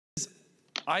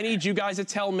I need you guys to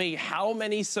tell me how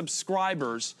many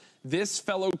subscribers this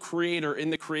fellow creator in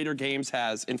the Creator Games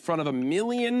has in front of 1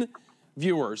 million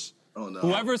viewers. Oh no.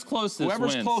 Whoever's closest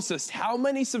wins. Closest. How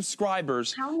many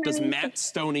subscribers does Matt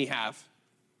Stoney have?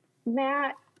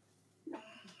 Matt.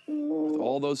 With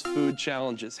all those food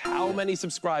challenges, how many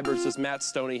subscribers does Matt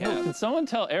Stoney have? Can someone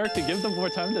tell Eric to give them more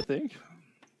time to think?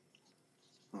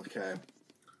 Okay.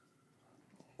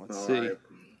 Let's see. Right.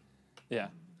 Yeah.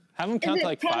 Have him count to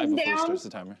like 5 before he starts the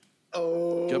timer.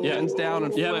 Oh. Go pins down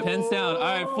and flip. Yeah, pins down. All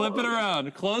right, flip it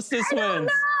around. Closest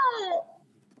wins.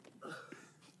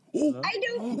 I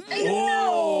don't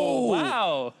know.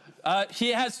 Wow.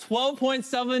 He has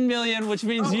 12.7 million, which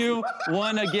means you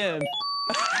won again.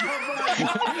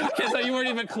 So you weren't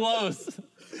even close.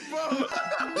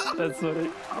 That's funny.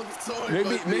 I'm sorry.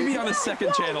 Maybe on a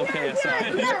second channel,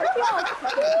 KSI.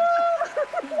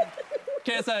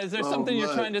 KSI, is there something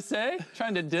you're trying to say?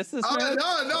 Trying to diss this man?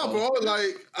 No, bro.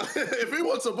 Like, if he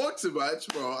wants a boxing match,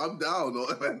 bro, I'm down. No,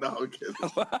 I'm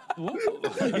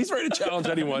kidding. He's ready to challenge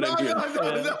anyone in here.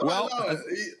 Well,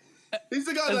 he's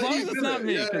the guy as that long you as it's did not it.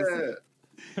 me.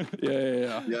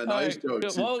 Yeah. Yeah, no, he's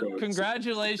jokes. Well,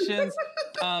 congratulations.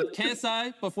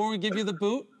 KSI, before we give you the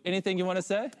boot, anything you want to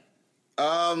say?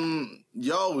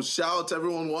 Yo, shout out to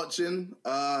everyone watching.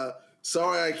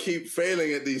 Sorry I keep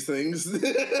failing at these things.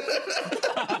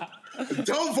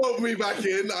 Don't vote me back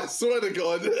in, I swear to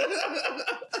God.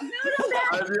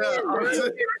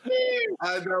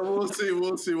 And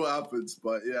we'll see what happens.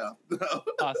 But yeah.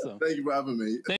 Awesome. Thank you for having me.